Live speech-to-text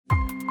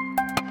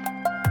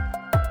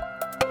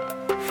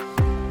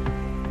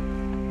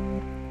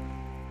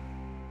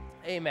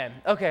Amen.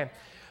 Okay.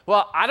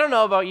 Well, I don't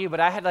know about you, but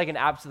I had like an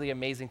absolutely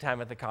amazing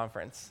time at the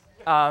conference.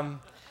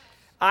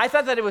 I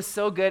thought that it was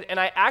so good, and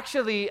I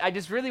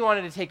just really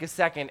wanted to take a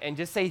second and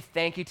just say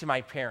thank you to my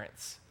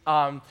parents.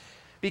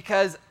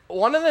 Because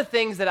one of the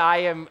things that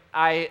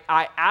I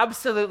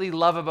absolutely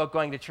love about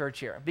going to church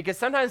here, because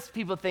sometimes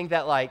people think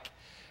that like,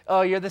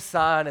 oh, you're the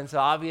son, and so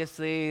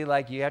obviously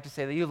like you have to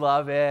say that you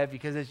love it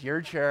because it's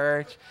your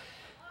church.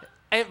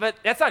 But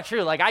that's not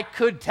true. Like I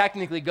could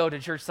technically go to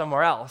church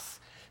somewhere else.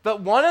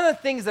 But one of the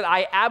things that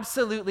I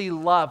absolutely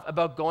love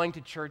about going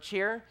to church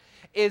here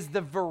is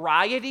the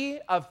variety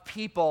of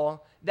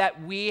people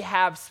that we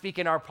have speak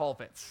in our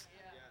pulpits.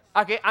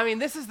 Okay, I mean,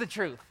 this is the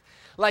truth.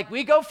 Like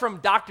we go from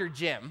Dr.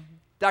 Jim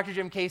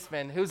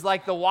Caseman, who's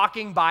like the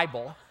walking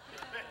Bible.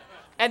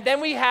 And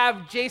then we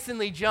have Jason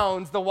Lee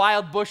Jones, the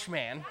wild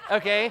Bushman,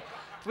 okay?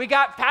 We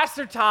got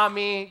Pastor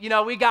Tommy,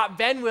 we got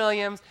Ben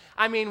Williams.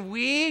 I mean,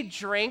 we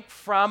drink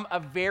from a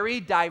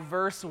very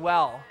diverse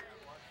well.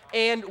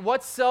 And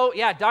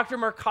Dr.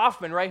 Mark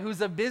Kaufman, right, who's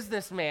a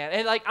businessman.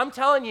 And like, I'm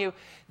telling you,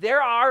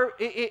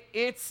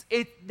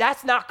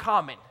 that's not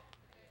common,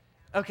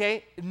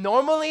 okay?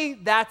 Normally,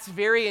 that's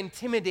very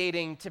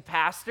intimidating to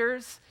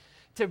pastors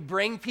to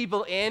bring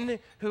people in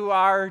who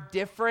are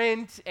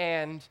different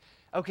and,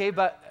 okay,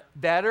 but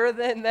better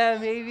than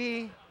them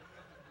maybe,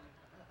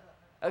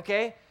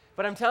 okay?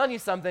 But I'm telling you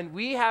something,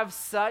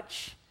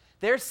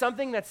 there's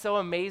something that's so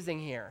amazing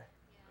here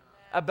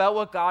about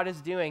what God is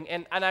doing.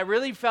 And I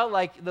really felt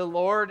like the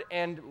Lord,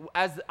 and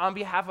on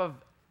behalf of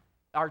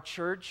our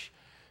church,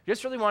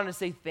 just really wanted to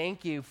say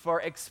thank you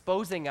for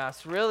exposing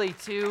us really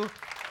to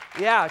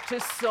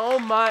so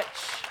much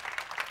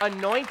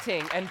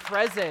anointing and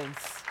presence.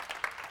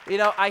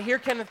 I hear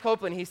Kenneth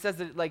Copeland, he says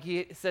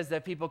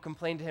that people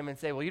complain to him and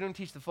say, well, you don't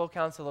teach the full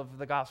counsel of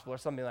the gospel or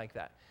something like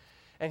that.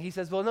 And he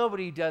says, well,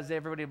 nobody does,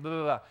 everybody, blah,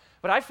 blah, blah.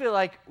 But I feel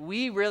like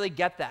we really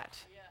get that.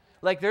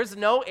 Like there's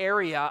no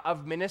area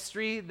of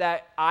ministry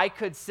that I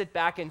could sit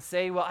back and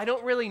say, well, I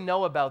don't really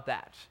know about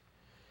that.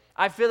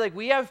 I feel like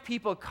we have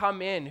people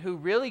come in who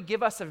really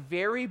give us a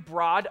very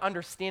broad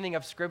understanding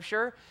of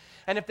Scripture.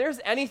 And if there's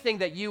anything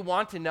that you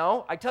want to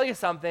know, I tell you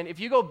something, if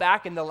you go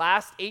back in the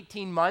last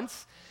 18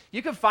 months,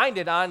 you can find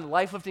it on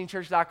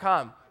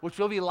lifeliftingchurch.com, which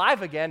will be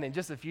live again in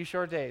just a few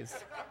short days.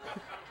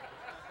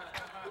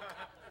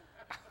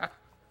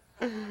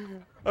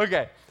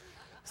 Okay.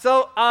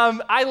 So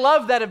I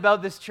love that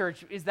about this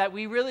church is that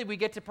we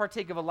get to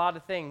partake of a lot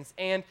of things.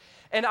 And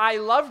I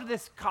loved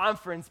this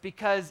conference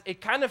because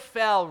it kind of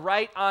fell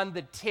right on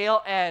the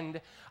tail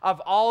end of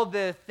all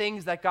the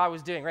things that God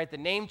was doing, right? The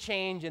name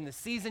change and the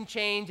season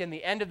change and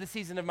the end of the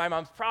season of My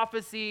Mom's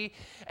Prophecy.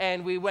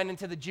 And we went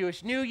into the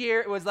Jewish New Year.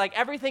 It was like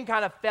everything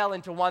kind of fell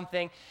into one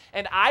thing.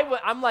 And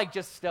I'm like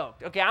just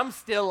stoked. Okay, I'm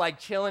still like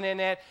chilling in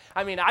it.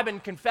 I mean, I've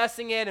been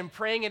confessing it and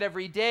praying it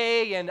every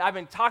day. And I've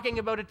been talking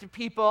about it to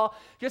people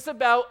just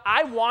about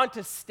I want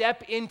to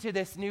step into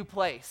this new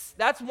place.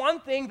 That's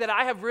one thing that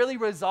I have really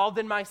resolved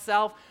in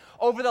myself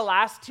over the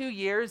last 2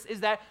 years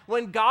is that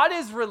when God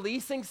is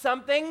releasing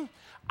something,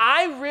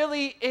 I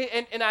really,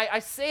 and I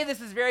say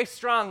this is very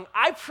strong,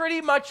 I pretty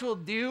much will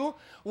do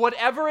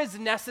whatever is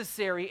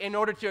necessary in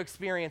order to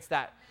experience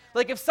that.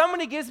 Like if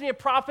somebody gives me a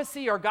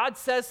prophecy or God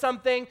says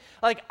something,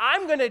 like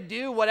I'm going to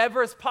do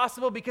whatever is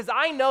possible because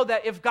I know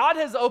that if God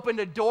has opened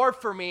a door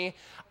for me,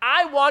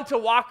 I want to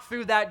walk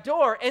through that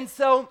door. And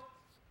so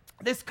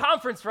this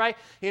conference, right,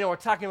 we're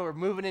talking about we're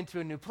moving into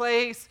a new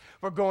place,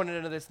 we're going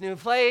into this new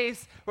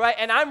place, right,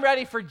 and I'm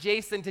ready for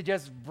Jason to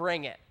just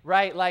bring it,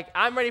 right, like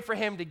I'm ready for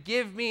him to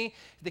give me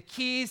the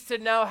keys to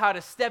know how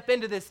to step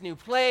into this new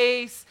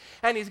place,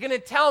 and he's going to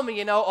tell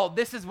me,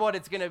 this is what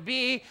it's going to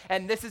be,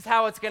 and this is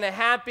how it's going to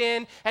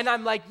happen, and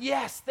I'm like,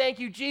 yes, thank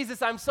you,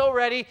 Jesus, I'm so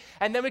ready,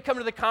 and then we come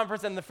to the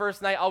conference, and the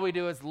first night, all we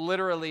do is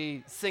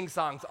literally sing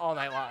songs all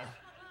night long.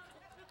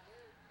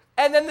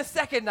 And then the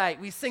second night,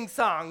 we sing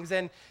songs,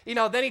 and,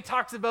 then he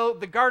talks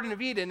about the Garden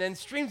of Eden and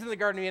streams in the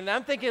Garden of Eden, and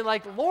I'm thinking,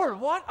 like, Lord,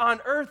 what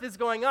on earth is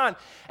going on?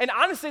 And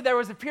honestly, there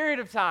was a period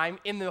of time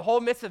in the whole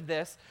midst of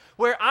this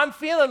where I'm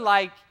feeling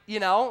like,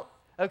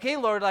 okay,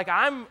 Lord, like,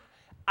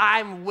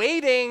 I'm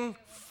waiting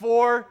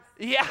for,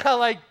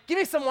 like, give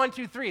me some 1,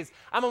 2, 3s.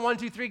 I'm a 1,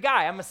 2, 3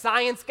 guy. I'm a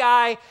science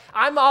guy.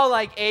 I'm all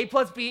like A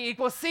plus B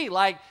equals C.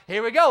 Like,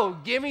 here we go.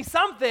 Give me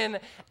something.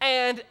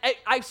 And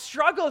I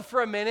struggled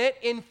for a minute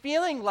in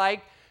feeling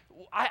like,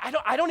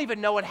 I don't even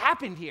know what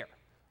happened here.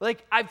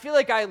 Like, I feel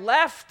like I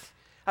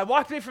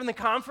walked away from the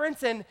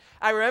conference, and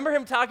I remember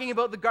him talking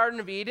about the Garden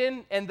of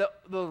Eden and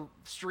the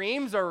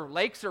streams or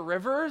lakes or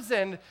rivers,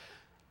 and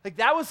like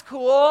that was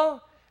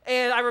cool.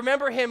 And I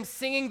remember him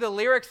singing the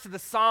lyrics to the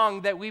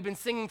song that we've been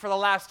singing for the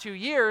last 2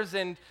 years,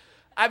 and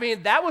I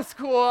mean, that was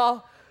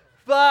cool,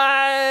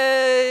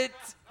 but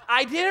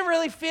I didn't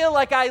really feel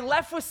like I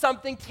left with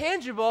something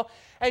tangible,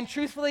 and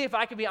truthfully, if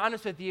I could be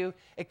honest with you,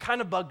 it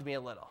kind of bugged me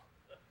a little.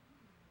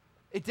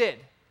 It did.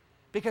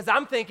 Because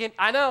I'm thinking,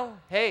 I know,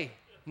 hey,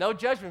 no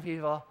judgment,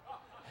 people.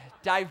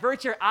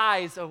 Divert your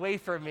eyes away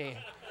from me,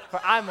 for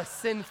I'm a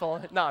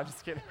sinful. No, I'm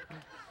just kidding.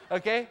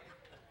 Okay?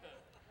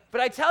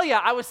 But I tell you,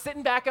 I was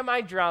sitting back at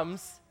my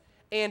drums,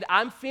 and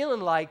I'm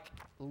feeling like,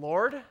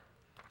 Lord,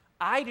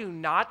 I do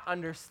not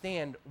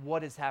understand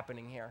what is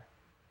happening here.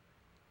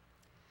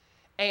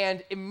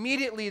 And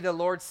immediately the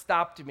Lord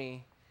stopped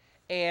me,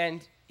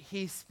 and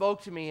he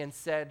spoke to me and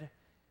said,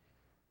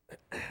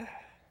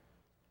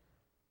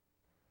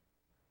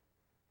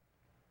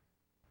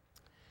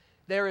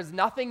 there is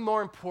nothing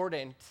more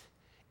important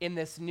in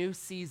this new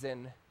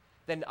season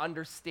than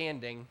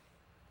understanding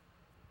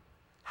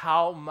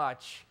how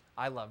much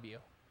I love you.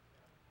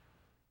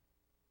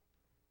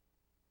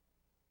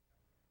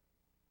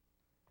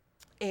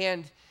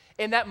 And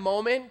in that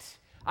moment,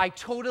 I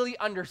totally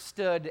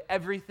understood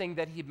everything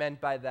that he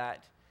meant by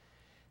that.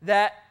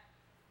 That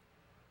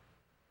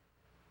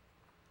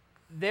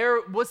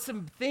there was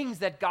some things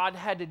that God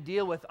had to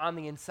deal with on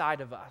the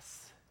inside of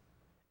us.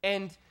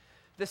 And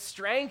the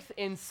strength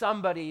in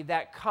somebody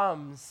that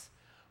comes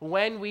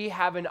when we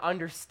have an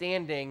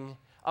understanding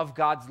of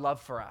God's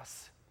love for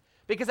us.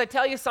 Because I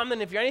tell you something,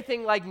 if you're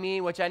anything like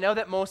me, which I know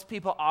that most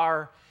people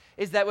are,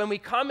 is that when we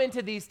come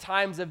into these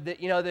times of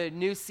the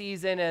new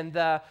season and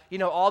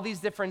all these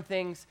different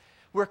things,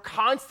 we're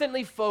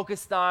constantly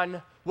focused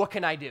on what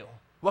can I do?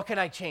 What can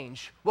I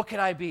change? What can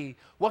I be?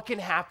 What can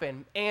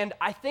happen? And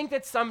I think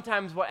that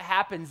sometimes what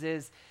happens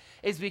is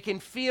we can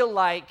feel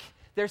like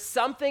there's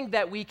something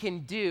that we can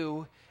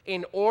do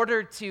in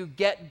order to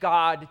get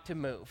God to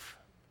move.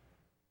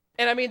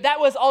 And I mean, that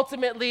was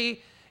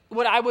ultimately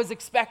what I was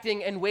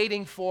expecting and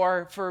waiting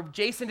for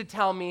Jason to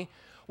tell me,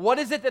 what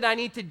is it that I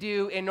need to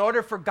do in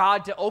order for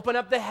God to open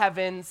up the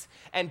heavens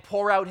and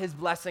pour out his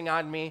blessing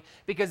on me?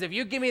 Because if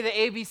you give me the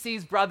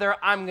ABCs, brother,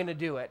 I'm going to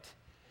do it.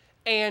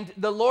 And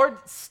the Lord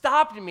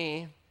stopped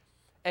me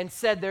and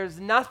said, there's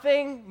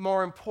nothing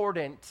more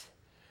important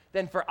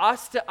than for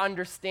us to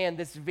understand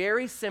this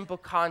very simple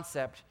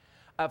concept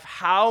of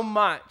how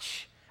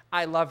much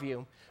I love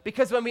you.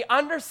 Because when we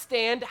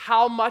understand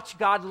how much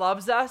God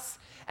loves us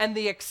and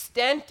the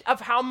extent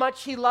of how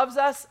much he loves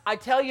us, I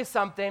tell you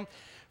something,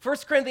 1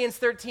 Corinthians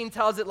 13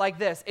 tells it like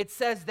this. It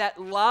says that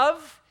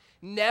love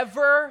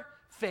never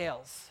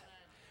fails.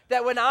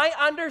 That when I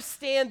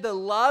understand the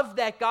love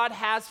that God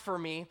has for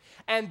me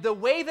and the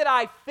way that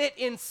I fit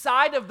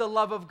inside of the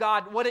love of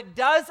God, what it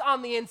does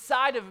on the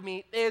inside of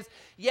me is,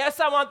 yes,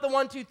 I want the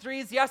 1, 2,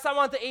 3s. Yes, I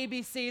want the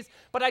ABCs.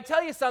 But I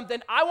tell you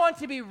something, I want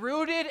to be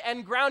rooted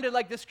and grounded,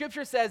 like the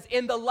scripture says,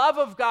 in the love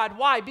of God.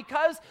 Why?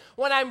 Because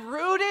when I'm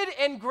rooted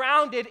and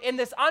grounded in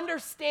this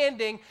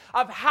understanding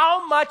of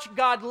how much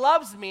God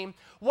loves me,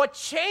 what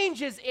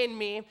changes in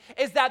me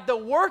is that the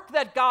work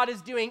that God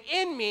is doing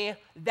in me,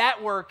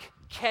 that work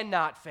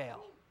cannot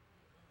fail.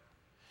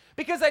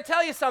 Because I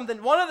tell you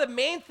something, one of the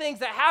main things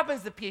that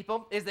happens to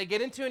people is they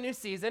get into a new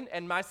season,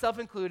 and myself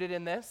included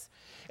in this,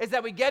 is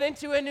that we get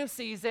into a new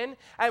season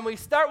and we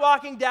start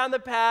walking down the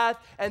path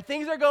and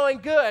things are going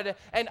good,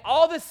 and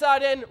all of a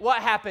sudden,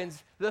 what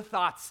happens? The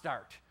thoughts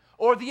start.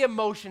 Or the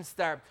emotions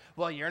start.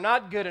 Well, you're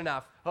not good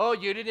enough. Oh,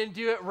 you didn't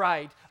do it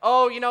right.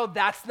 Oh,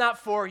 that's not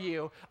for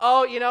you.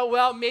 Oh,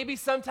 well, maybe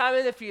sometime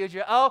in the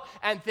future. Oh,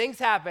 and things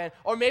happen.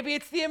 Or maybe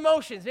it's the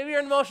emotions. Maybe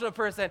you're an emotional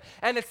person,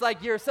 and it's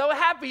like you're so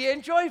happy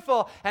and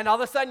joyful, and all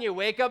of a sudden you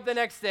wake up the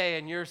next day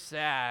and you're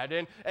sad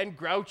and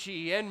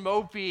grouchy and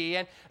mopey.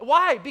 And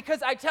why?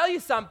 Because I tell you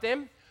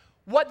something,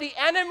 what the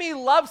enemy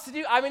loves to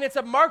do, it's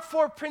a Mark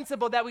 4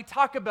 principle that we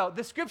talk about.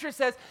 The scripture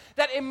says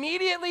that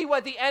immediately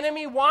what the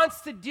enemy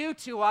wants to do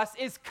to us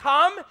is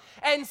come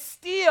and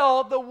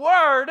steal the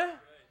word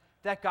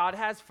that God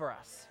has for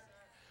us.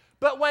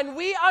 But when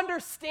we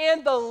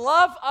understand the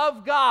love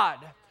of God,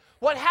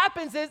 what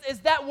happens is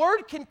that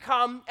word can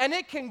come and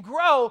it can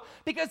grow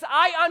because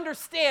I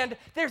understand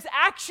there's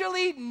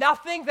actually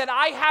nothing that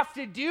I have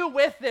to do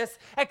with this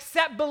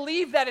except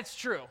believe that it's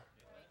true.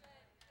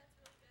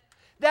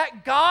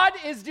 That God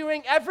is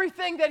doing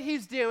everything that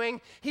he's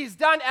doing. He's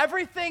done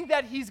everything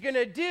that he's going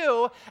to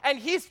do, and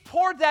he's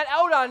poured that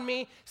out on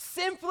me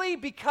simply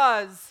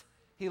because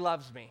he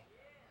loves me.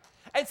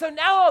 And so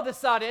now all of a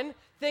sudden,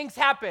 things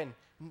happen.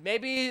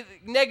 Maybe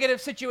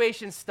negative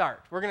situations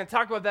start. We're going to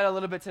talk about that a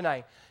little bit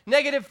tonight.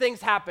 Negative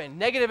things happen,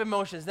 negative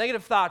emotions,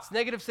 negative thoughts,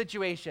 negative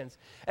situations.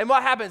 And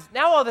what happens?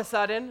 Now all of a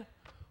sudden,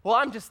 well,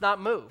 I'm just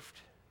not moved.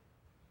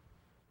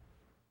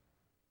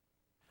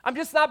 I'm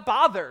just not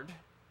bothered.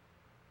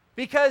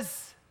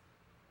 Because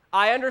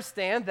I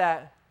understand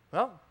that,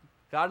 well,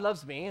 God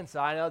loves me, and so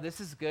I know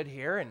this is good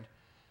here, and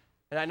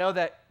I know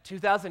that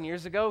 2,000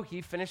 years ago,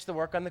 he finished the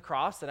work on the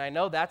cross, and I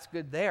know that's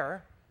good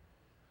there.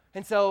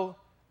 And so,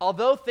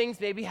 although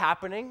things may be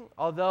happening,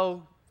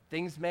 although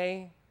things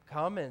may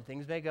come and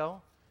things may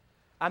go,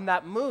 I'm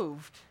not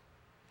moved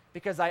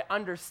because I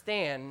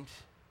understand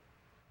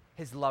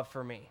his love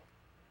for me.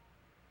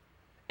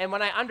 And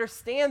when I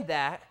understand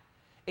that,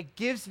 it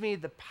gives me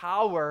the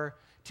power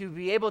to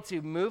be able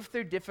to move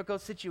through difficult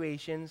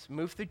situations,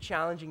 move through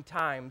challenging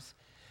times,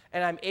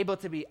 and I'm able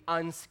to be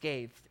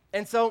unscathed.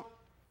 And so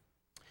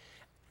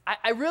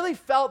I really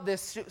felt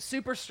this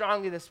super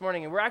strongly this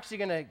morning, and we're actually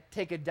going to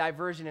take a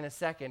diversion in a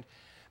second.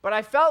 But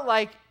I felt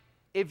like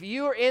if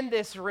you are in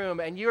this room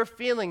and you're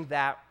feeling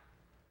that,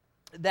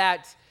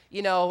 that,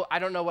 I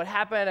don't know what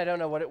happened. I don't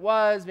know what it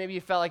was. Maybe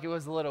you felt like it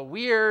was a little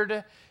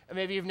weird.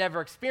 Maybe you've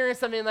never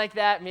experienced something like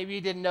that. Maybe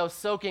you didn't know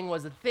soaking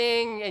was a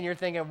thing, and you're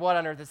thinking, what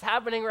on earth is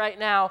happening right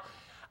now?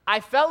 I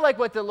felt like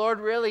what the Lord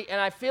really, and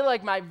I feel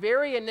like my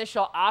very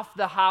initial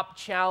off-the-hop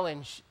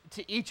challenge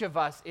to each of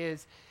us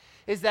is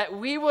that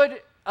we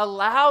would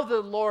allow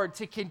the Lord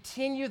to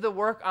continue the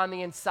work on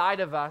the inside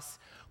of us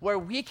where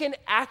we can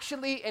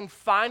actually and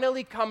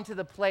finally come to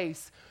the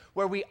place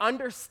where we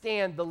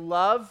understand the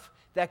love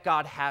that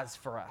God has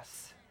for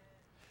us.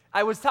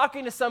 I was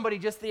talking to somebody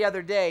just the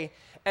other day,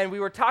 and we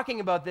were talking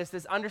about this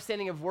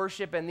understanding of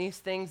worship and these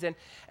things, and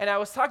I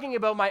was talking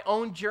about my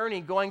own journey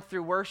going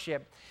through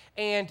worship.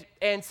 And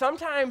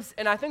sometimes,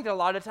 and I think that a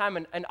lot of time,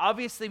 and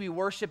obviously we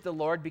worship the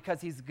Lord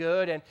because he's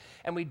good,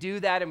 and we do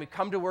that, and we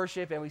come to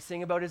worship, and we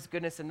sing about his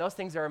goodness, and those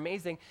things are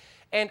amazing.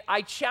 And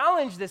I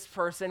challenged this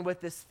person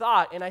with this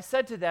thought, and I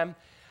said to them,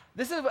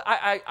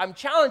 I'm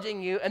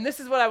challenging you, and this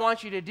is what I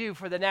want you to do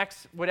for the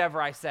next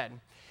whatever I said,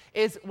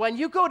 is when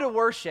you go to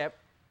worship,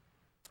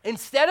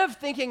 instead of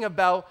thinking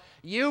about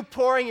you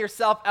pouring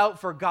yourself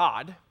out for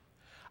God,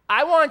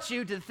 I want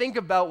you to think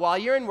about, while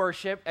you're in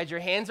worship, as your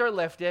hands are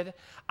lifted,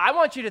 I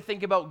want you to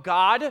think about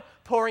God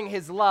pouring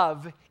his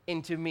love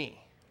into me.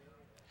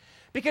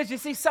 Because you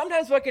see,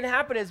 sometimes what can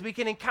happen is we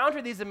can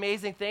encounter these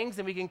amazing things,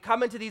 and we can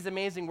come into these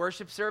amazing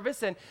worship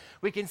service, and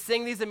we can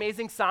sing these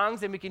amazing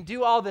songs, and we can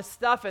do all this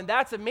stuff, and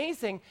that's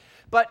amazing,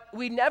 but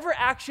we never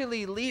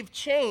actually leave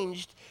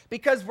changed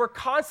because we're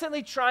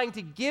constantly trying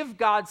to give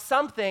God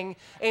something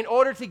in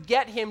order to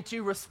get him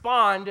to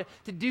respond,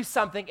 to do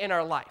something in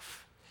our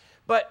life.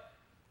 But,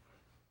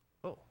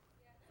 oh,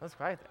 let's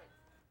quiet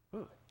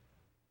there. Ooh.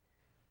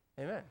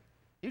 Amen.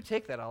 You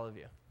take that, all of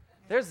you.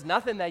 There's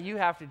nothing that you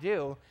have to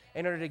do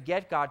in order to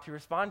get God to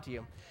respond to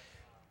you.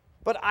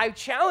 But I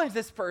challenge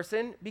this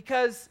person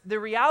because the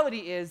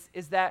reality is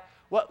that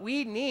what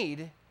we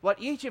need, what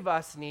each of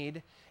us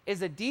need,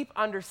 is a deep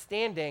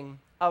understanding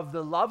of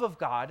the love of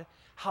God,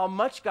 how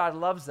much God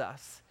loves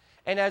us.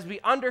 And as we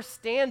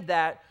understand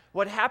that,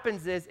 what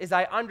happens is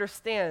I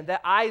understand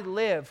that I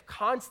live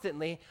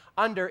constantly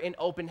under an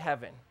open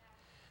heaven.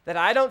 That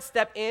I don't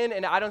step in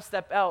and I don't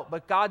step out,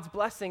 but God's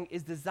blessing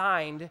is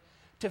designed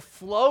to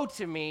flow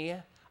to me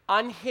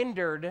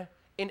unhindered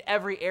in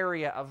every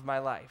area of my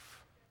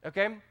life,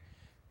 okay?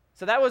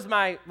 So that was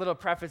my little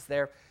preface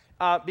there,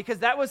 because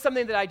that was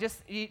something that I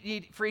just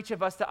need for each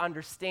of us to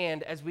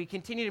understand as we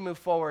continue to move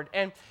forward.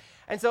 And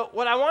so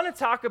what I want to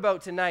talk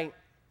about tonight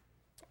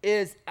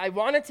is I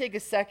want to take a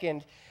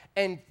second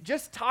and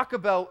just talk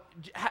about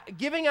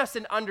giving us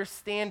an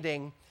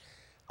understanding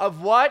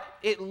of what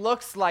it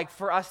looks like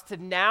for us to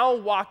now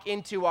walk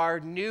into our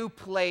new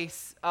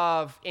place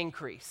of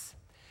increase.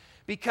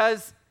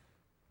 Because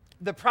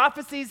the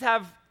prophecies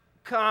have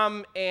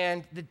come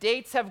and the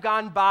dates have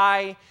gone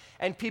by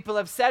and people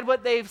have said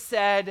what they've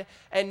said,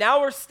 and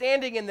now we're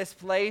standing in this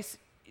place.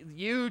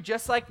 You,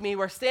 just like me,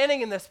 we're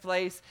standing in this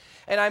place,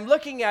 and I'm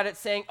looking at it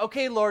saying,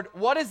 okay, Lord,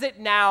 what is it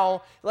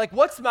now? Like,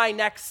 what's my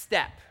next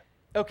step?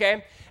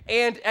 Okay?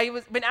 And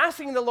I've been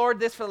asking the Lord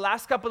this for the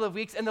last couple of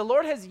weeks, and the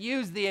Lord has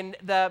used the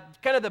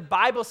kind of the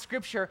Bible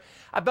scripture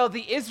about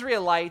the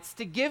Israelites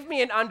to give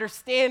me an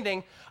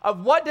understanding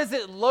of what does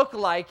it look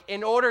like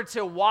in order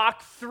to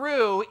walk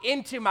through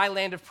into my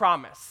land of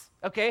promise.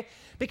 Okay?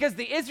 Because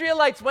the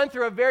Israelites went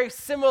through a very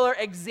similar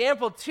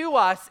example to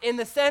us in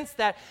the sense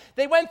that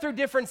they went through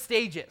different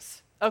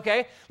stages.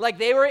 Okay? Like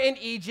they were in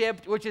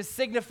Egypt, which is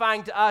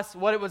signifying to us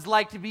what it was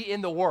like to be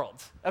in the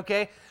world.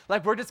 Okay?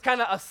 Like we're just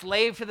kind of a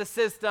slave to the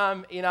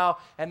system,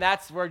 and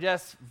we're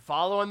just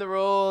following the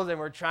rules and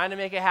we're trying to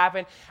make it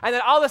happen. And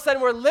then all of a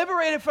sudden we're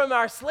liberated from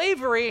our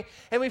slavery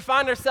and we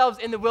find ourselves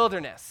in the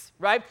wilderness,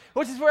 right?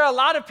 Which is where a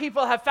lot of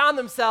people have found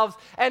themselves.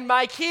 And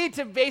my key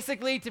to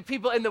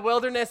people in the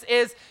wilderness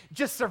is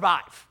just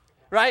survive,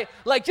 right?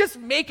 Like just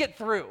make it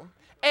through.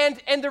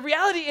 And the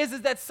reality is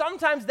that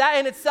sometimes that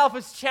in itself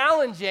is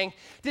challenging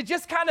to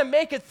just kind of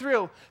make it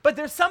through. But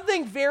there's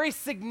something very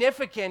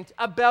significant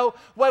about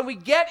when we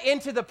get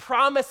into the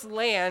promised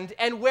land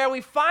and where we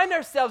find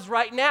ourselves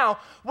right now,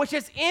 which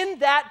is in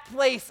that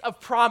place of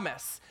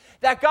promise.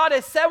 That God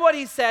has said what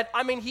he said.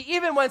 I mean, he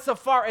even went so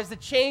far as to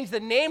change the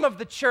name of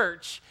the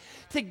church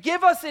to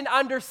give us an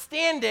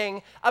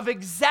understanding of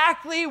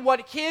exactly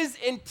what his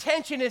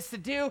intention is to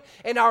do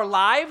in our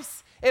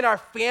lives, in our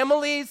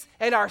families,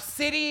 in our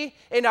city,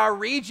 in our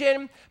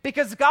region,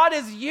 because God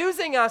is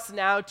using us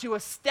now to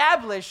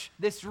establish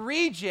this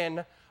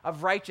region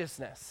of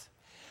righteousness.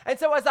 And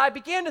so as I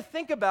began to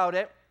think about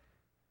it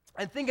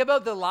and think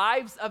about the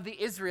lives of the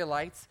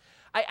Israelites,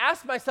 I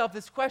asked myself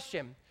this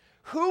question: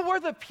 who were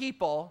the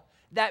people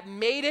that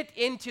made it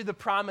into the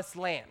promised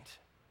land,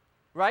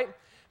 right?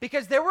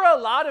 Because there were a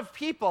lot of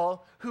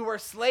people who were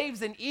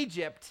slaves in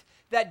Egypt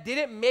that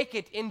didn't make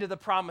it into the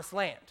promised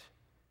land.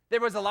 There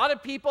was a lot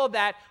of people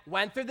that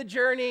went through the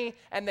journey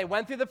and they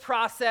went through the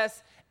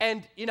process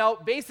and,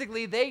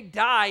 basically they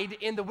died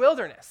in the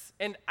wilderness.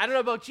 And I don't know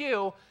about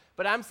you,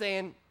 but I'm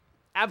saying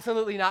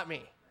absolutely not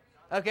me,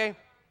 okay?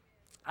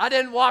 I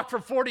didn't walk for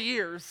 40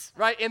 years,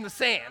 right, in the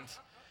sand.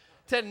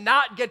 to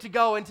not get to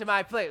go into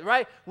my place,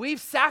 right? We've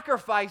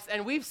sacrificed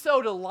and we've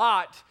sowed a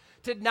lot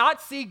to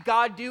not see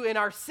God do in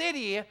our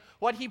city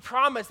what he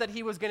promised that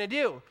he was going to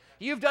do.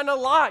 You've done a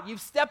lot.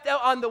 You've stepped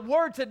out on the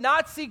word to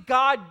not see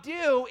God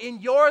do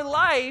in your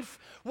life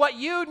what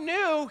you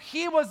knew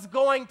he was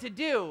going to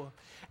do.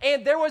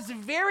 And there was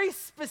very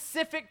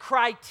specific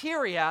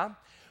criteria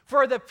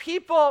for the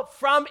people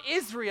from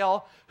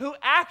Israel who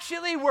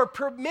actually were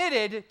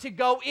permitted to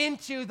go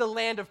into the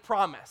land of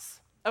promise,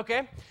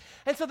 okay?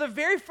 And so the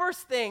very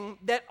first thing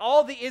that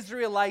all the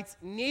Israelites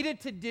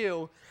needed to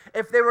do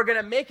if they were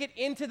going to make it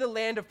into the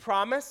land of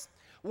promise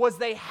was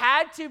they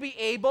had to be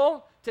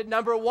able to,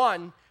 number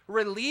one,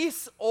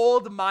 release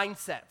old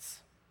mindsets.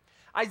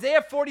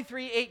 Isaiah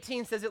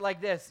 43:18 says it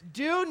like this: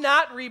 "Do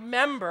not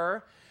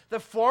remember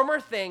the former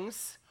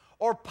things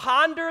or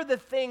ponder the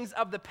things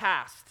of the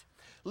past.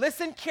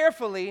 Listen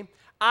carefully,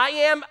 I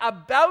am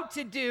about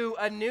to do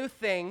a new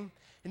thing.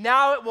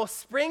 Now it will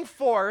spring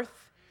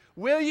forth.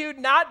 Will you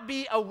not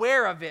be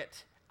aware of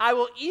it? I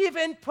will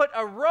even put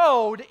a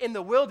road in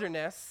the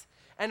wilderness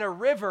and a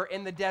river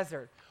in the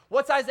desert."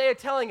 What's Isaiah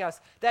telling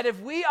us? That if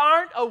we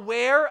aren't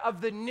aware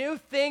of the new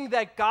thing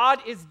that God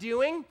is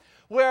doing,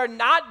 we're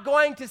not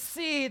going to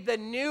see the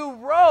new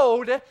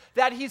road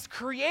that he's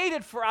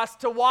created for us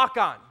to walk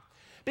on.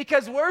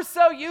 Because we're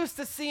so used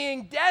to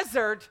seeing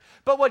desert,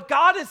 but what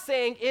God is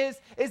saying is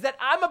that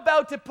I'm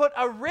about to put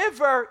a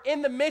river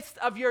in the midst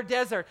of your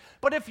desert.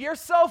 But if you're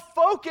so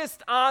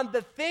focused on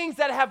the things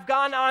that have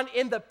gone on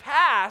in the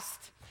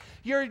past,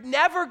 you're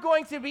never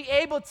going to be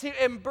able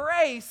to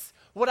embrace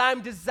what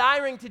I'm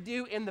desiring to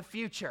do in the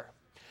future.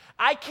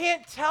 I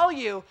can't tell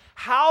you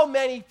how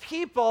many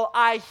people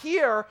I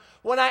hear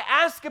when I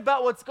ask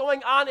about what's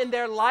going on in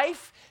their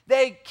life,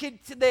 they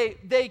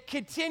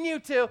continue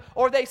to,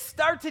 or they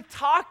start to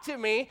talk to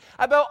me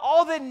about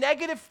all the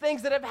negative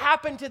things that have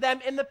happened to them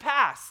in the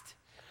past.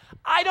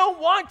 I don't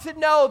want to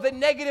know the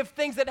negative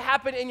things that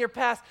happened in your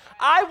past.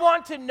 I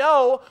want to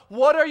know,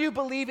 what are you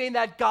believing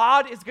that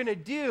God is going to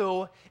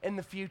do in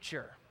the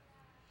future?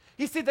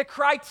 You see, the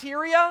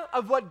criteria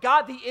of what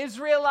got the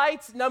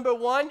Israelites, number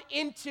one,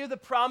 into the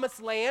promised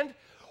land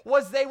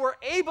was they were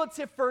able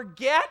to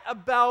forget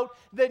about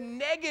the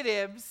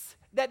negatives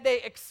that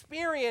they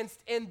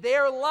experienced in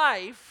their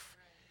life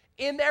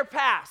in their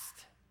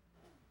past.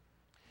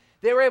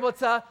 They were able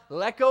to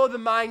let go of the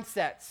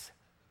mindsets,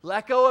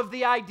 let go of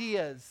the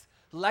ideas,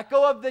 let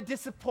go of the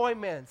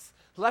disappointments,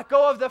 let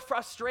go of the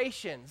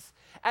frustrations.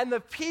 And the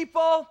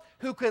people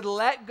who could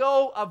let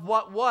go of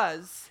what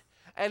was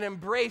and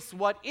embrace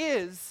what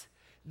is,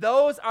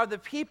 those are the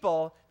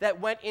people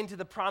that went into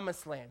the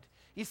promised land.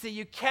 You see,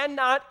 you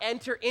cannot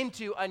enter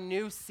into a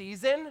new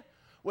season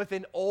with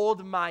an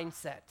old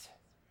mindset.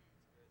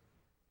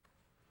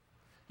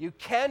 You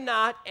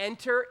cannot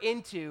enter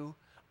into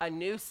a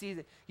new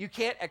season. You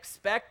can't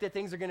expect that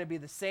things are going to be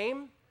the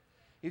same.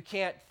 You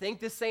can't think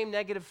the same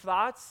negative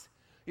thoughts.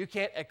 You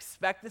can't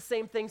expect the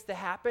same things to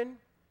happen.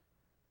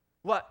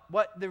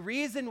 The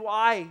reason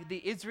why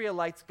the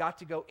Israelites got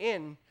to go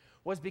in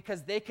was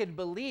because they could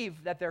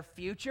believe that their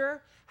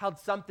future held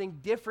something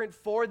different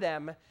for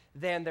them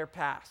than their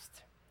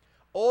past.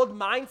 Old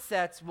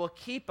mindsets will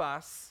keep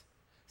us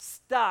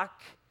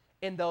stuck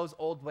in those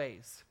old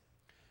ways.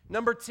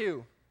 Number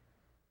two,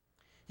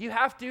 you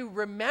have to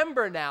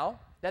remember now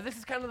this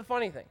is kind of the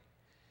funny thing.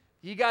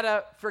 You got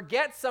to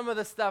forget some of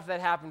the stuff that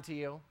happened to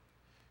you,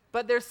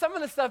 but there's some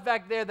of the stuff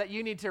back there that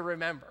you need to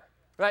remember.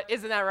 Right?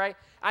 Isn't that right?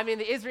 I mean,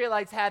 the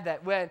Israelites had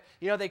that when,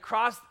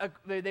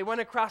 they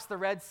went across the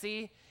Red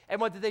Sea, and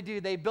what did they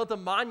do? They built a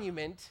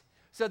monument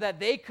so that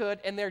they could,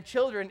 and their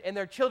children and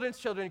their children's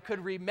children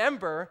could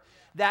remember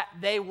that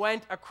they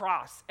went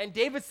across. And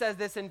David says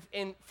this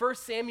in 1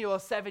 Samuel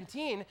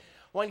 17,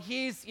 when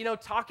he's,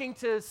 talking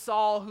to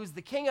Saul, who's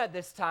the king at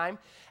this time,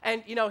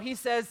 and, he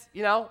says,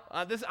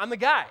 I'm the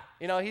guy.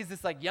 He's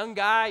this young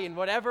guy and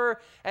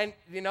whatever, and,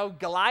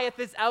 Goliath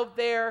is out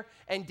there,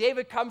 and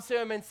David comes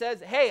to him and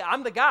says, hey,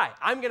 I'm the guy.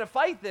 I'm going to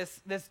fight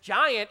this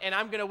giant, and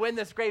I'm going to win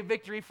this great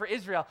victory for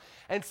Israel.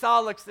 And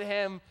Saul looks to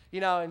him,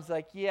 and is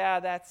like,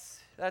 yeah,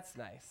 that's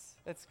nice.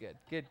 That's good.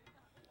 Good.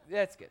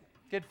 That's good.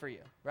 Good for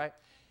you, right?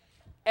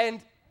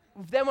 And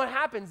then what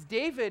happens?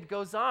 David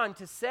goes on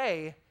to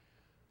say,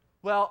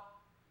 well,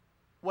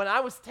 when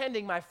I was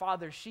tending my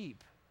father's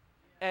sheep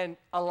and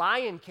a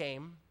lion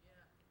came,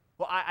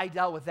 well, I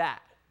dealt with that.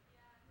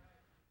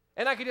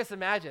 And I could just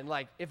imagine,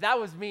 if that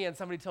was me and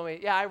somebody told me,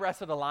 yeah, I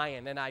wrestled a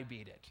lion and I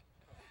beat it.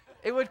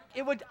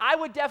 I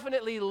would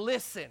definitely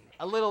listen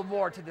a little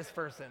more to this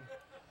person.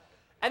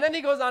 And then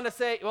he goes on to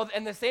say, well,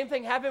 and the same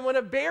thing happened when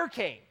a bear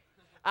came.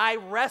 I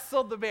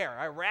wrestled the bear.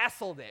 I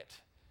wrestled it.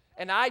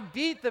 And I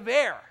beat the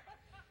bear.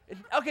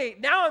 Okay,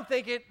 now I'm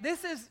thinking,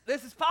 this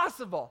is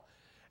possible.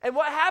 And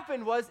what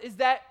happened is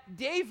that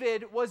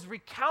David was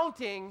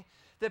recounting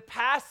the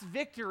past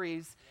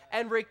victories,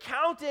 and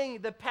recounting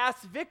the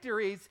past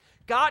victories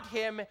got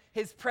him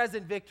his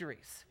present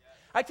victories.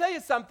 I tell you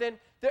something,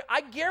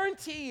 I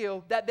guarantee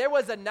you that there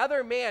was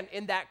another man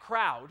in that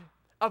crowd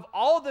of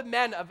all the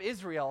men of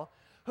Israel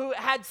who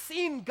had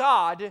seen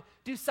God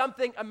do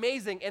something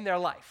amazing in their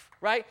life,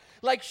 right?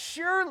 Like,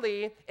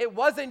 surely it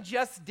wasn't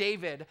just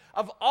David.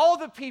 Of all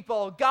the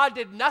people, God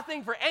did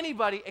nothing for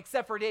anybody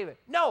except for David.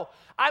 No,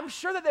 I'm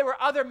sure that there were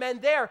other men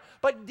there,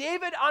 but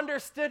David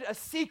understood a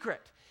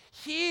secret.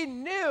 He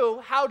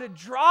knew how to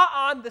draw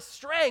on the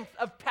strength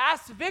of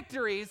past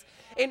victories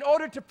in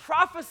order to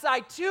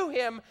prophesy to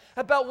him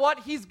about what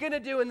he's going to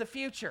do in the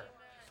future.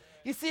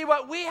 You see,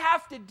 what we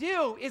have to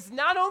do is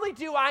not only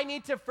do I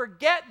need to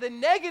forget the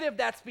negative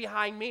that's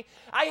behind me,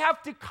 I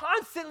have to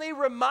constantly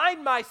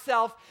remind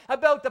myself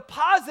about the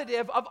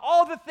positive of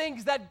all the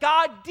things that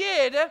God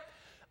did,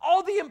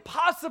 all the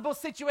impossible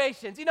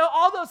situations. You know,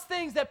 all those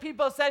things that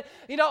people said,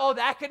 oh,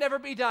 that could never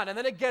be done, and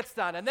then it gets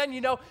done. And then,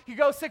 you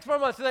go 6 more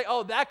months, and they're like,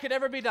 oh, that could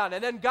never be done.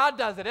 And then God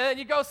does it. And then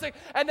you go 6,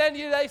 and then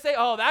they say,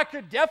 oh, that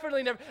could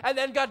definitely never, and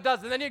then God does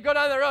it. And then you go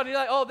down the road, and you're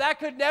like, oh, that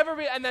could never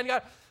be, and then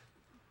God.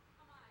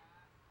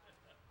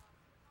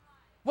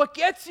 What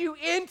gets you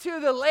into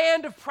the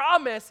land of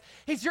promise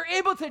is you're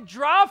able to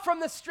draw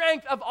from the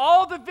strength of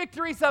all the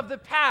victories of the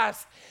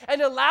past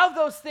and allow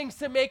those things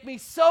to make me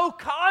so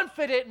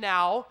confident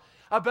now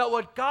about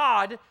what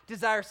God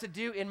desires to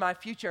do in my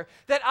future,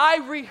 that I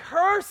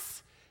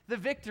rehearse the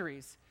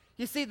victories.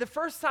 You see, the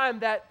first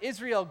time that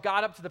Israel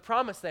got up to the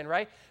promised land,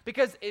 right?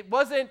 Because it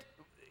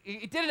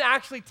didn't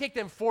actually take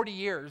them 40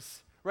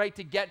 years, right,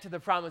 to get to the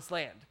promised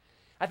land.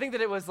 I think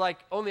that it was like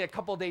only a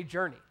couple-day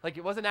journey. Like,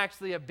 it wasn't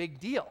actually a big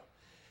deal.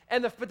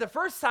 But the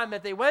first time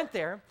that they went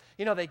there,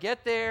 they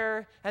get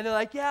there, and they're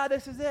like, yeah,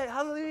 this is it,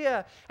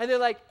 hallelujah. And they're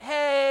like,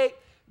 hey,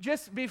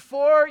 just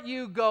before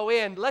you go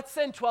in, let's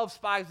send 12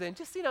 spies in,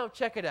 just,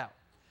 check it out.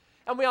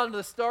 And we all know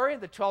the story.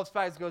 The 12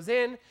 spies goes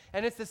in,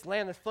 and it's this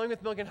land that's flowing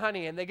with milk and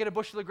honey, and they get a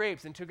bushel of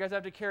grapes, and 2 guys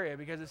have to carry it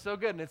because it's so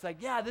good. And it's like,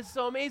 yeah, this is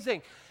so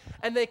amazing.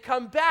 And they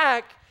come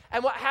back,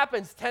 and what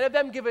happens? 10 of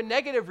them give a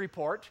negative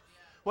report.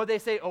 What they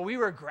say, oh, we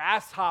were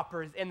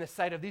grasshoppers in the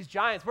sight of these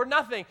giants. We're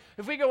nothing.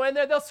 If we go in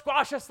there, they'll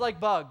squash us like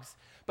bugs.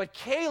 But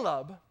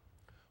Caleb,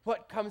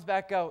 what comes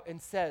back out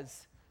and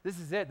says, this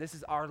is it. This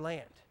is our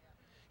land.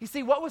 You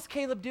see, what was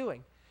Caleb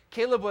doing?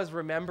 Caleb was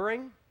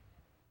remembering,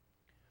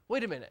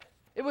 wait a minute.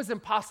 It was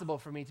impossible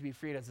for me to be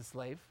freed as a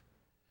slave,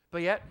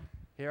 but yet,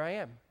 here I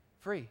am,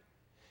 free.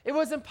 It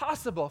was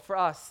impossible for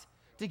us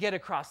to get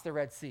across the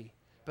Red Sea,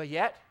 but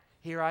yet,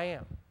 here I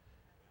am.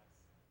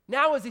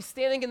 Now, as he's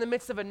standing in the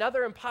midst of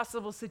another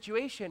impossible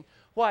situation,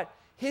 what?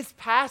 His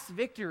past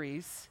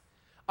victories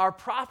are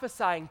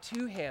prophesying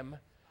to him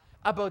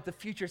about the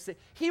future.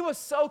 He was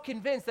so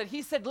convinced that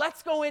he said,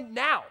 let's go in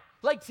now,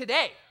 like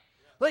today.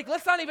 Like,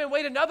 let's not even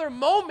wait another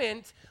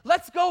moment.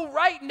 Let's go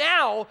right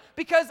now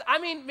because,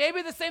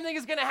 maybe the same thing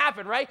is going to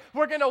happen, right?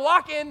 We're going to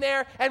walk in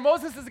there and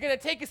Moses is going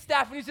to take his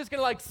staff and he's just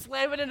going to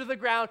slam it into the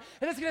ground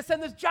and it's going to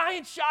send this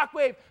giant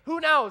shockwave. Who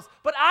knows?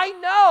 But I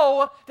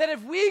know that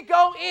if we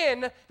go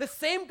in, the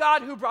same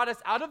God who brought us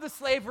out of the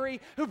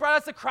slavery, who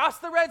brought us across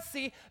the Red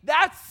Sea,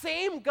 that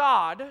same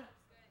God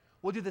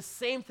will do the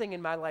same thing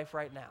in my life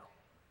right now.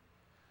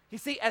 You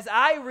see, as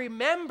I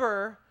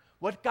remember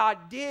what God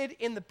did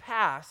in the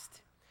past,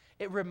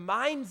 it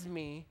reminds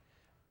me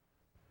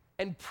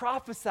and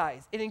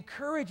prophesies, it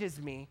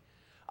encourages me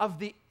of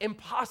the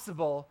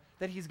impossible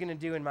that he's going to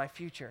do in my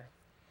future.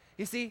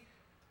 You see,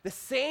 the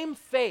same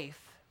faith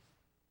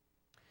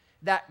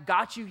that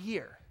got you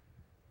here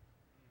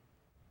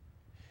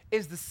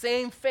is the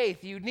same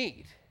faith you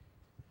need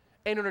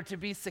in order to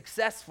be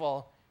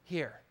successful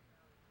here.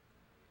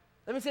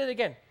 Let me say it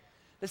again.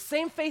 The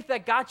same faith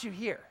that got you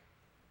here,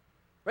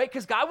 right?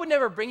 Because God would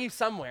never bring you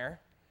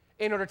somewhere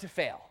in order to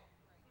fail.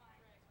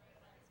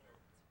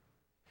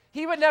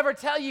 He would never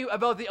tell you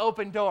about the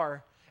open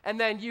door, and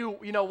then you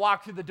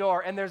walk through the door,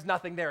 and there's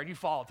nothing there, and you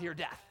fall to your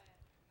death.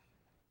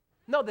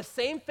 No, the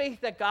same faith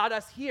that got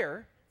us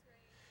here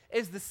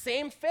is the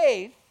same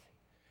faith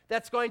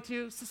that's going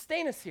to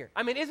sustain us here.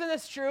 Isn't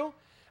this true?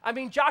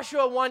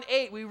 Joshua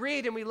 1:8, we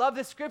read, and we love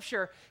this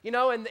scripture,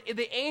 and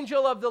the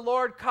angel of the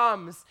Lord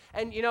comes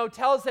and,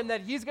 tells him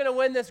that he's going to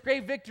win this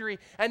great victory,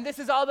 and this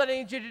is all that I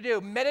need you to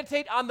do.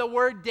 Meditate on the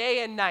word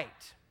day and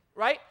night,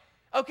 right?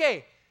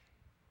 Okay.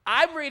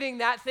 I'm reading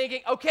that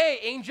thinking, okay,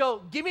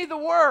 angel, give me the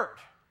word,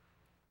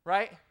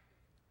 right?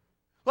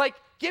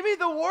 Give me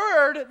the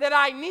word that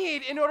I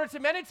need in order to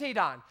meditate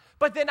on.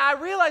 But then I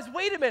realized,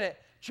 wait a minute,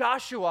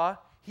 Joshua,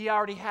 he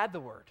already had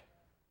the word.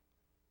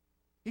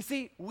 You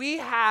see, we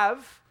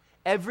have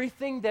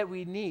everything that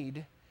we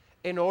need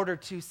in order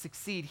to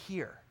succeed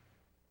here.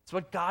 It's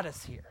what got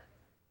us here.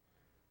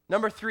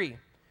 Number 3,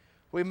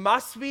 we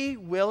must be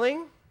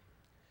willing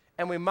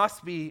and we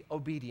must be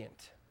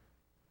obedient.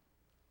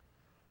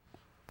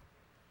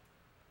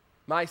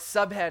 My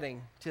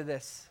subheading to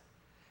this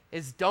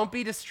is don't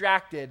be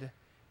distracted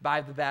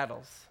by the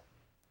battles.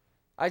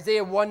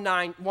 Isaiah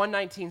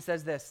 119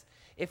 says this,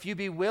 if you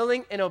be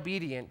willing and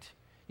obedient,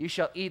 you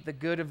shall eat the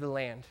good of the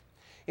land.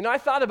 I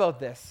thought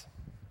about this.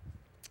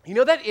 You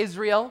know that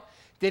Israel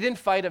didn't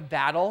fight a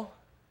battle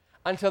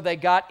until they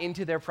got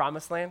into their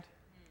promised land?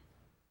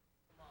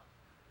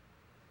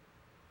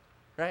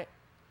 Right?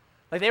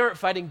 Like, they weren't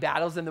fighting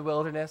battles in the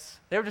wilderness.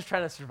 They were just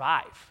trying to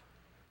survive.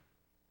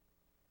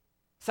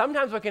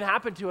 Sometimes what can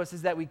happen to us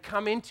is that we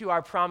come into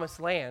our promised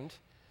land,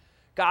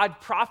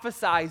 God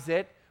prophesies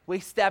it, we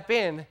step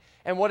in,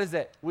 and what is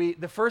it?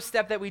 The first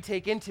step that we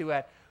take into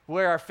it,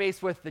 we are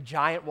faced with the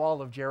giant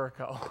wall of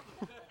Jericho,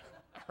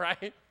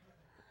 right?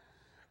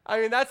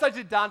 I mean, that's such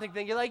a daunting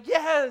thing. You're like,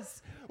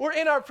 yes, we're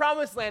in our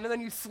promised land, and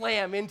then you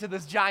slam into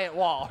this giant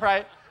wall,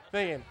 right?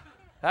 Thinking,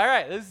 all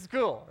right, this is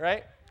cool,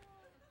 right?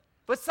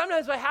 But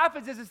sometimes what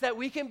happens is that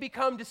we can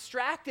become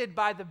distracted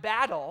by the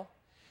battle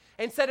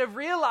instead of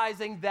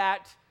realizing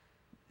that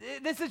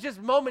this is just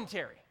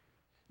momentary,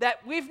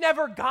 that we've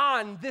never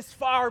gone this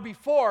far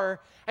before,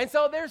 and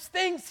so there's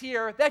things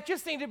here that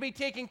just need to be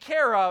taken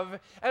care of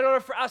in order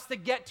for us to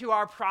get to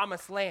our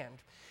promised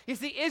land. You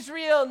see,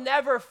 Israel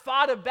never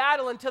fought a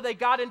battle until they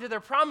got into their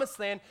promised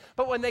land,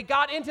 but when they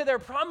got into their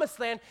promised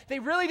land, they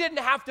really didn't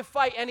have to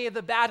fight any of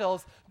the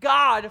battles.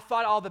 God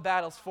fought all the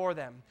battles for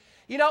them.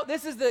 You know,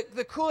 this is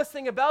the coolest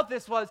thing about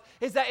this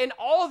is that in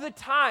all of the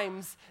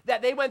times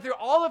that they went through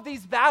all of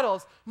these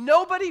battles,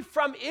 nobody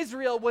from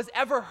Israel was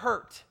ever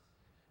hurt.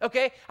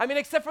 Okay? I mean,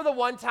 except for the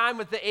one time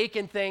with the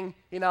Achan thing,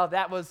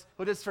 we'll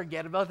just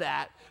forget about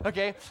that.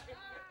 Okay?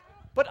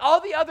 But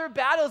all the other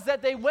battles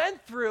that they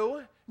went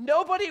through,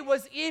 nobody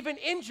was even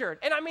injured.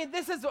 And I mean,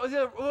 this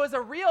was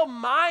a real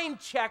mind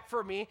check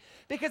for me,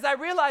 because I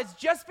realized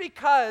just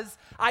because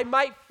I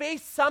might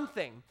face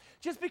something,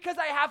 just because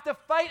I have to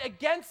fight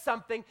against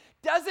something,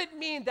 doesn't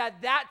mean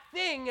that that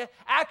thing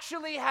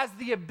actually has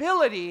the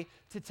ability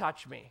to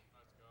touch me.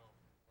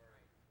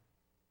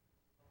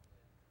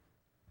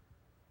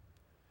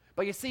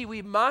 But you see,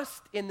 we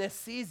must, in this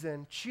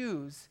season,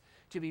 choose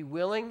to be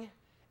willing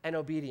and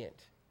obedient.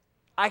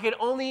 I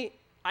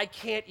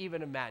can't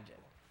even imagine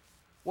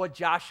what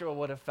Joshua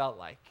would have felt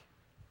like.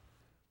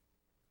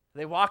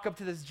 They walk up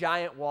to this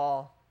giant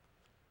wall,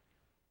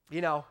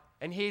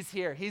 and he's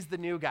here. He's the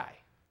new guy,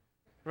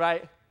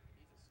 right?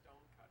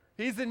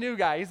 He's the new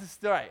guy.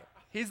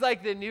 He's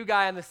like the new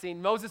guy on the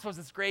scene. Moses was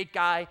this great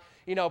guy,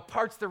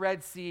 parts the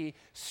Red Sea,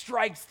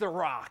 strikes the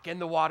rock, and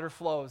the water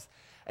flows.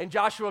 And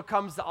Joshua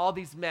comes to all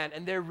these men,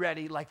 and they're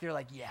ready. They're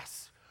like,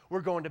 yes,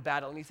 we're going to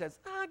battle. And he says,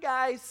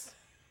 guys,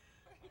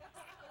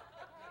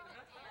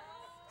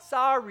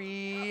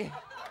 sorry.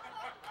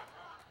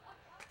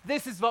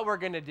 This is what we're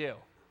going to do.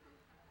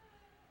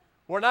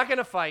 We're not going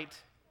to fight.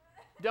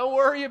 Don't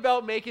worry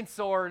about making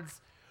swords.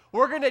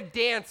 We're going to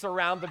dance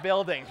around the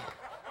building.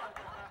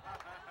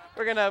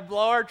 We're going to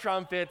blow our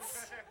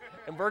trumpets,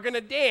 and we're going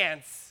to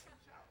dance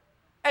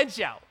and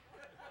shout.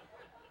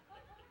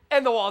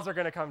 And the walls are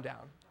going to come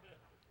down.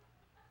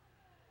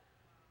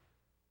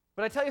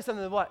 But I tell you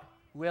something, what?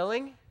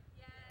 Willing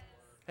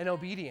and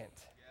obedient.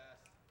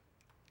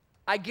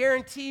 I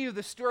guarantee you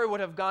the story would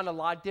have gone a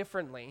lot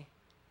differently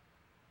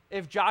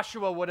if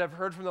Joshua would have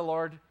heard from the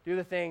Lord, do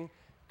the thing,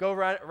 go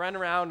run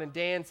around and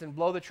dance and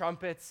blow the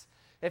trumpets.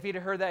 If he'd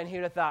have heard that, and he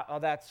would have thought, oh,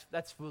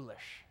 that's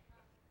foolish.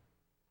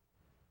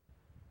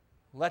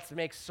 Let's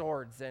make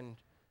swords and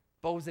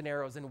bows and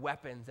arrows and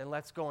weapons, and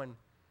let's go. And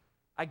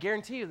I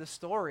guarantee you the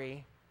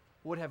story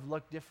would have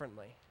looked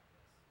differently.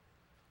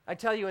 I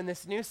tell you, in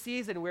this new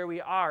season where we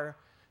are,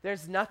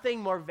 there's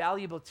nothing more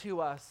valuable to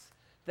us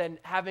than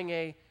having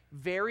a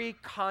very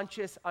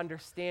conscious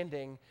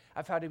understanding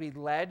of how to be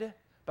led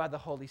by the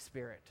Holy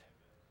Spirit.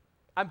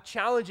 I'm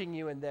challenging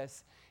you in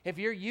this. If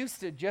you're used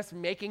to just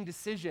making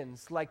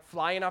decisions, like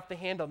flying off the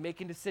handle,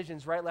 making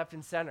decisions right, left,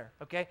 and center,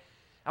 okay?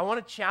 I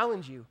want to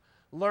challenge you.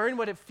 Learn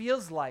what it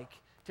feels like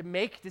to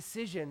make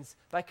decisions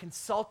by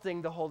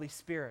consulting the Holy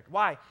Spirit.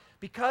 Why?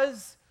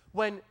 Because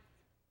the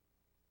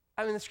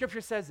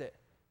scripture says it,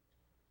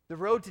 the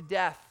road to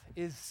death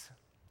is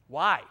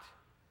wide,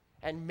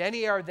 and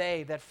many are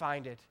they that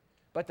find it.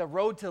 But the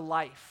road to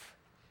life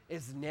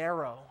is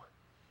narrow,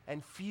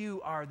 and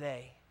few are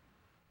they.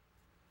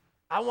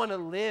 I want to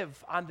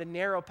live on the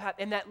narrow path,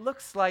 and that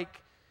looks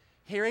like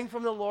hearing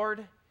from the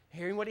Lord,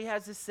 hearing what he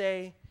has to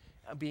say,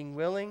 being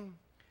willing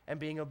and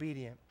being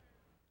obedient.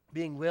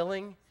 Being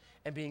willing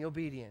and being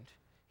obedient.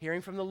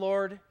 Hearing from the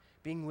Lord,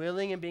 being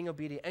willing and being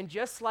obedient. And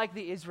just like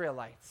the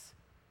Israelites,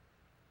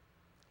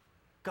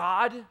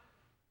 God,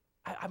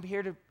 I'm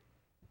here to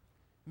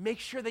make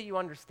sure that you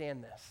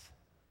understand this.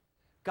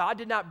 God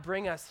did not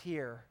bring us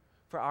here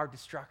for our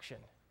destruction.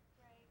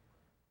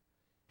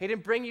 He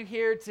didn't bring you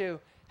here to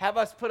have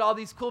us put all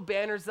these cool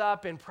banners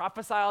up and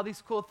prophesy all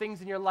these cool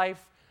things in your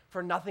life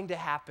for nothing to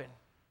happen.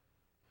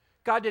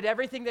 God did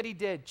everything that he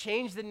did,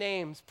 changed the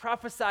names,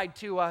 prophesied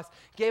to us,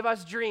 gave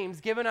us dreams,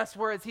 given us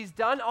words. He's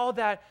done all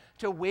that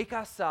to wake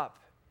us up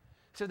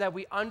so that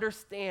we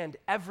understand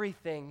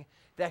everything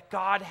that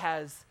God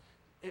has,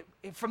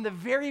 from the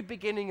very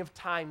beginning of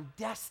time,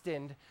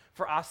 destined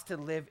for us to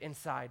live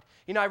inside.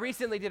 I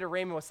recently did a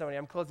rhema with somebody.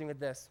 I'm closing with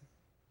this.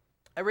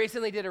 I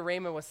recently did a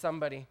rhema with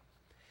somebody,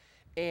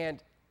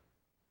 and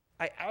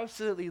I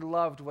absolutely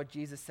loved what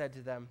Jesus said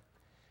to them.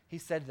 He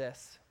said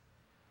this,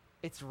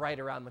 it's right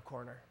around the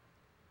corner.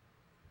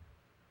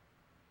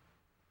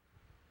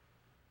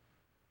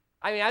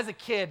 I mean, as a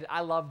kid,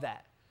 I loved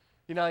that.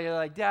 You know, you're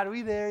like, Dad, are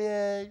we there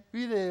yet?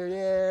 We there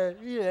yet?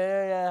 We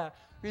there yet?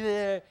 We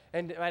there?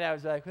 And my dad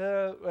was like,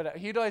 whatever.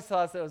 He'd always tell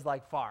us it was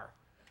like far.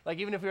 Like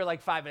even if we were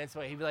like 5 minutes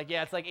away, he'd be like,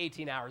 yeah, it's like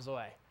 18 hours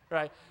away,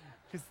 right?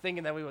 Just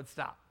thinking that we would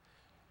stop.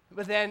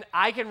 But then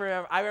I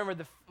remember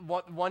the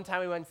one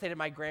time we went and stayed at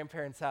my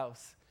grandparents'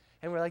 house.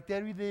 And we're like,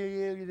 Dad, we there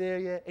yet? We there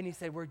yet? And he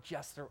said, we're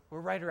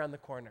right around the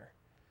corner.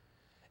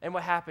 And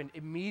what happened?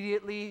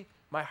 Immediately,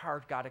 my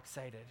heart got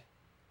excited.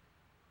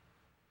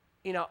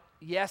 You know,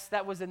 yes,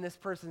 that was in this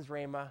person's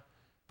rhema,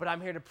 but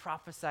I'm here to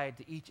prophesy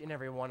to each and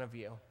every one of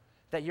you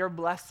that your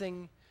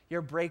blessing,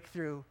 your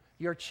breakthrough,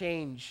 your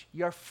change,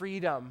 your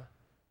freedom,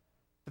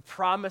 the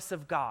promise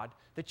of God,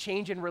 the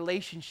change in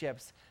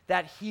relationships,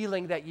 that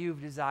healing that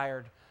you've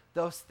desired,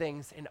 those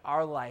things in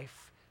our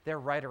life, they're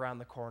right around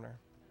the corner.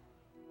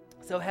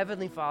 So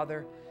Heavenly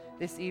Father,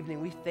 this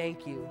evening we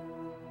thank you.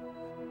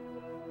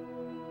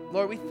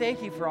 Lord, we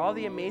thank you for all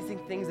the amazing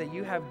things that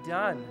you have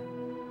done.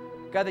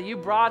 God, that you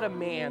brought a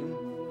man,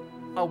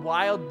 a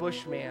wild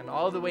bushman,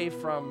 all the way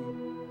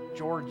from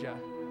Georgia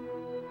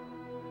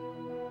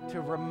to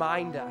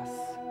remind us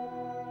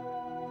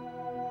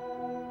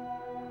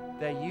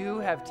that you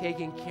have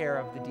taken care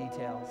of the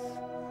details.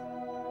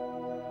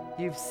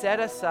 You've set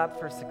us up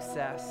for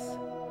success.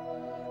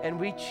 And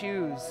we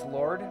choose,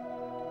 Lord,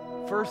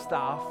 first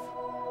off,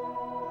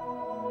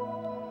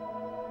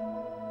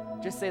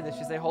 just say this.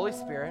 Just say, Holy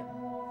Spirit,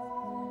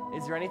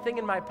 is there anything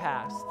in my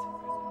past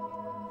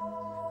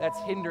that's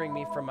hindering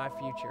me from my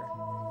future?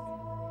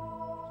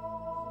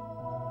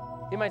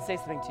 He might say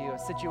something to you, a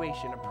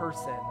situation, a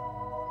person,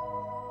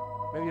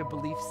 maybe a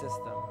belief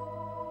system.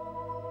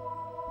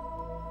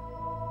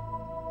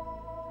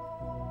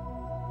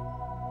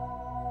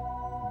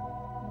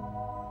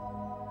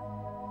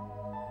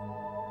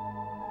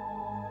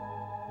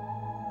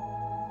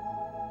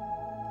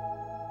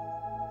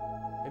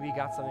 Maybe you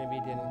got something, maybe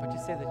you didn't, but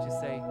just say that. Just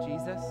say,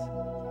 Jesus,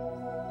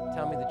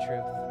 tell me the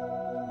truth.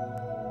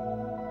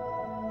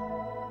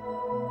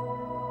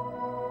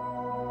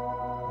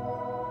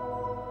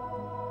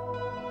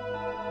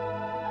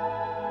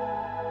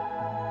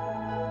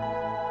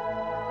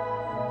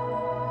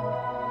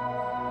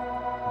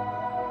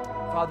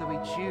 Father, we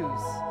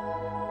choose,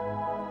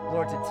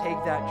 Lord, to take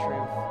that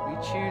truth. We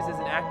choose as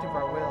an act of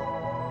our will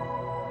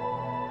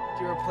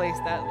to replace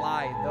that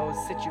lie, those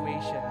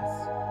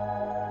situations,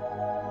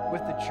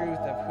 with the truth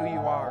of who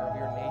you are, of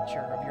your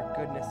nature, of your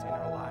goodness in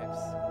our lives.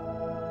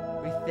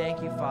 We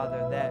thank you,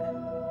 Father, that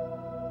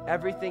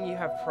everything you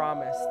have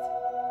promised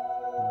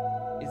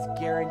is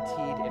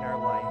guaranteed in our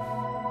life.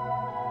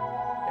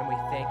 And we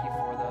thank you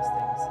for those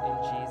things in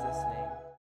Jesus' name.